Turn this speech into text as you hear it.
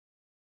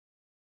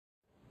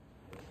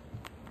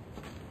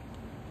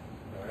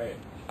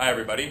Hi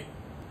everybody,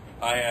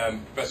 I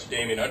am Professor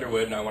Damien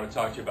Underwood and I want to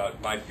talk to you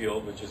about my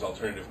field, which is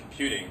alternative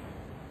computing,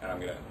 and I'm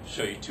going to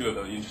show you two of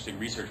the interesting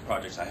research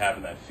projects I have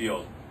in that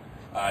field.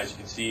 As you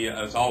can see,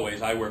 as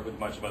always, I work with a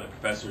bunch of other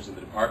professors in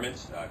the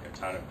department,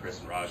 Katana, Chris,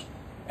 and Raj,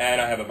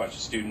 and I have a bunch of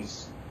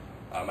students.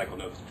 Michael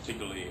Noakes is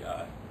particularly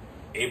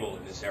able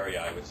in this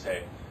area, I would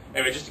say.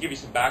 Anyway, just to give you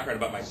some background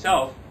about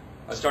myself,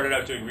 I started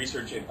out doing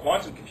research in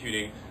quantum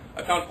computing.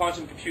 I found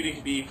quantum computing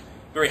to be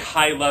very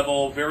high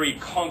level, very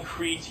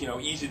concrete,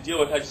 easy to deal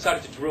with. I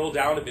decided to drill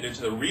down a bit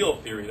into the real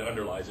theory that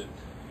underlies it.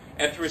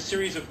 And through a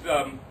series of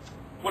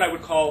what I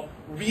would call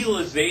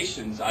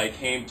realizations, I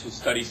came to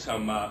study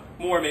some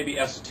more maybe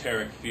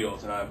esoteric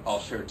fields, and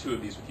I'll share two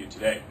of these with you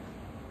today.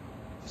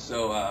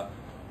 So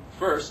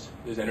first,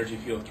 there's energy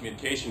field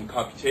communication,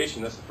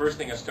 computation. That's the first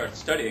thing I started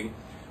studying.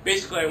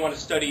 Basically, I want to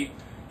study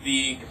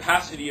the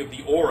capacity of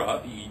the aura,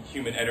 the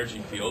human energy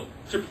field,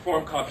 to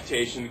perform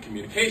computation and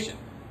communication.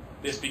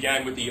 This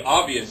began with the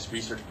obvious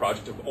research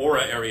project of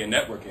aura area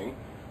networking,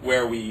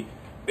 where we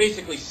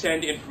basically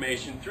send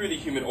information through the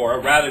human aura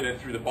rather than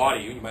through the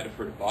body. You might have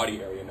heard of body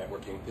area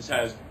networking. This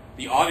has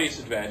the obvious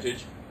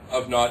advantage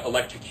of not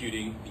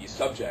electrocuting these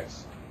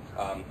subjects.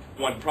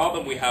 One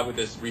problem we have with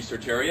this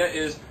research area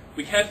is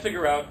we can't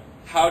figure out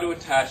how to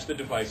attach the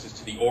devices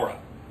to the aura.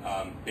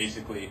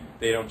 Basically,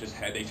 they tend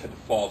to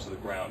fall to the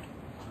ground.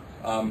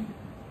 On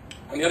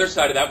the other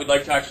side of that, we'd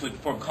like to actually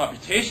perform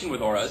computation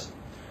with auras.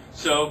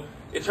 So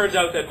it turns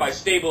out that by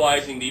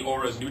stabilizing the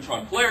aura's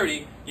neutron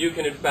polarity, you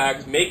can in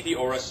fact make the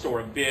aura store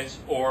a bit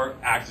or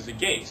act as a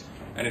gate.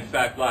 And in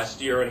fact,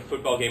 last year in a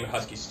football game at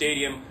Husky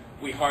Stadium,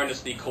 we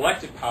harnessed the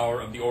collective power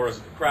of the auras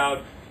of the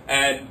crowd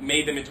and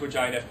made them into a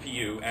giant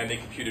FPU, and they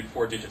computed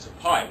 4 digits of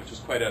pi, which was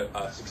quite a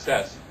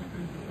success.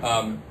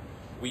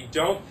 We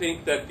don't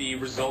think that the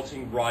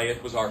resulting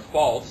riot was our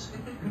fault.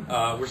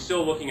 We're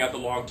still looking at the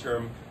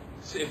long-term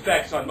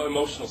effects on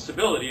emotional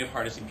stability of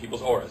harnessing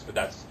people's auras, but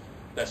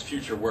that's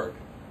future work.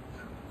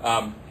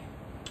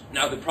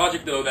 Now, the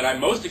project, though, that I'm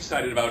most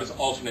excited about is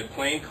alternate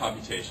plane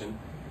computation.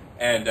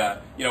 And,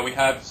 we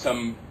have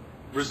some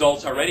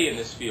results already in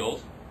this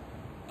field.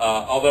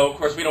 Although, of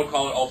course, we don't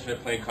call it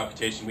alternate plane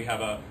computation. We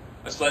have a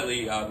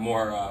slightly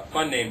more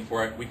fun name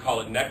for it. We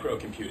call it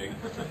necrocomputing.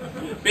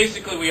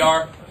 Basically, we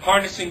are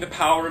harnessing the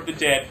power of the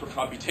dead for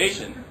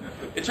computation.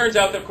 It turns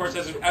out that, of course,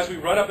 as we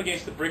run up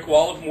against the brick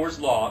wall of Moore's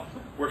Law,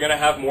 we're going to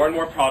have more and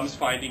more problems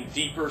finding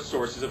deeper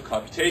sources of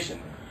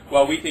computation.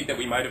 Well, we think that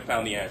we might have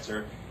found the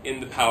answer in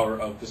the power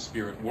of the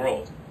spirit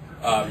world.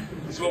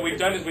 So what we've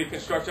done is we've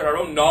constructed our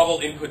own novel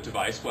input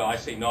device. Well, I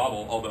say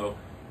novel, although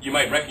you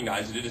might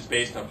recognize it. It is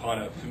based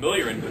upon a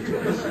familiar input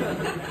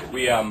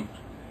device.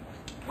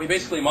 We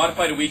basically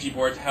modified a Ouija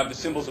board to have the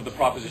symbols of the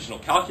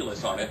propositional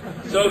calculus on it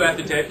so that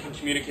the dead can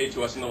communicate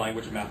to us in the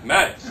language of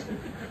mathematics.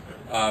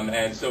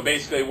 And so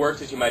basically it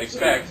works as you might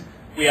expect.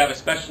 We have a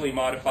specially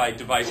modified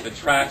device that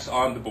tracks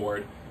on the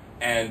board,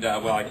 and,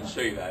 well, I can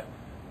show you that.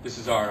 This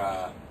is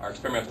our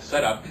experimental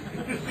setup.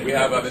 We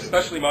have a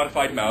specially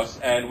modified mouse,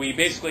 and we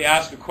basically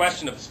ask a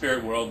question of the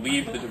spirit world,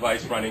 leave the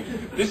device running.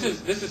 This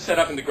is set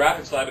up in the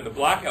graphics lab in the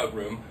blackout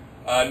room.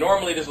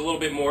 Normally there's a little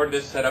bit more to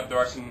this setup. There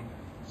are some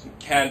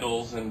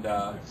candles and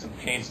some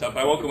paint stuff.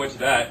 I won't go into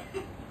that.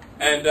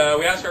 And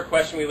we ask our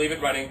question, we leave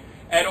it running,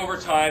 and over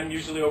time,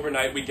 usually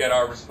overnight, we get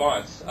our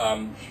response.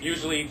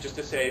 Usually, just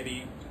to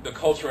say the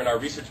culture in our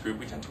research group,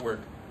 we tend to work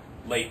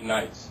late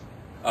nights.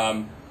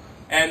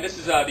 And this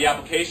is the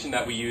application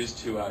that we use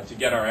to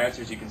get our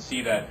answers. You can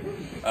see that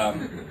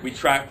we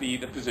track the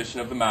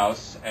position of the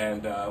mouse,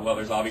 and well,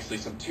 there's obviously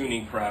some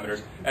tuning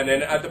parameters. And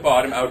then at the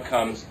bottom, out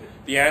comes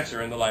the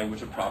answer in the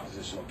language of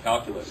propositional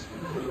calculus.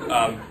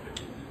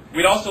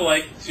 We'd also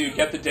like to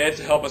get the dead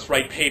to help us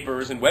write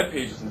papers and web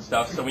pages and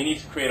stuff, so we need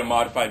to create a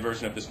modified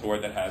version of this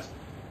board that has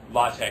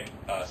LaTeX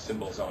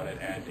symbols on it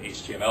and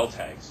HTML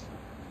tags.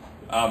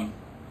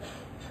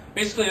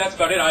 Basically, that's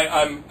about it.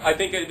 I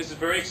think this is a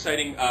very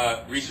exciting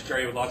research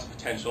area with lots of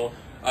potential.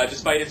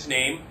 Despite its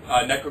name,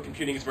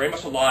 necrocomputing is very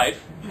much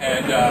alive,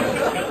 and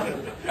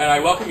I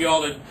welcome you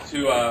all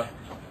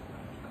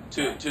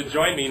to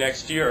join me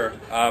next year.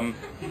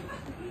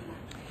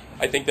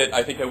 I think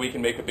that we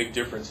can make a big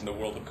difference in the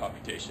world of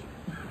computation.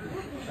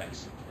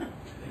 Thanks.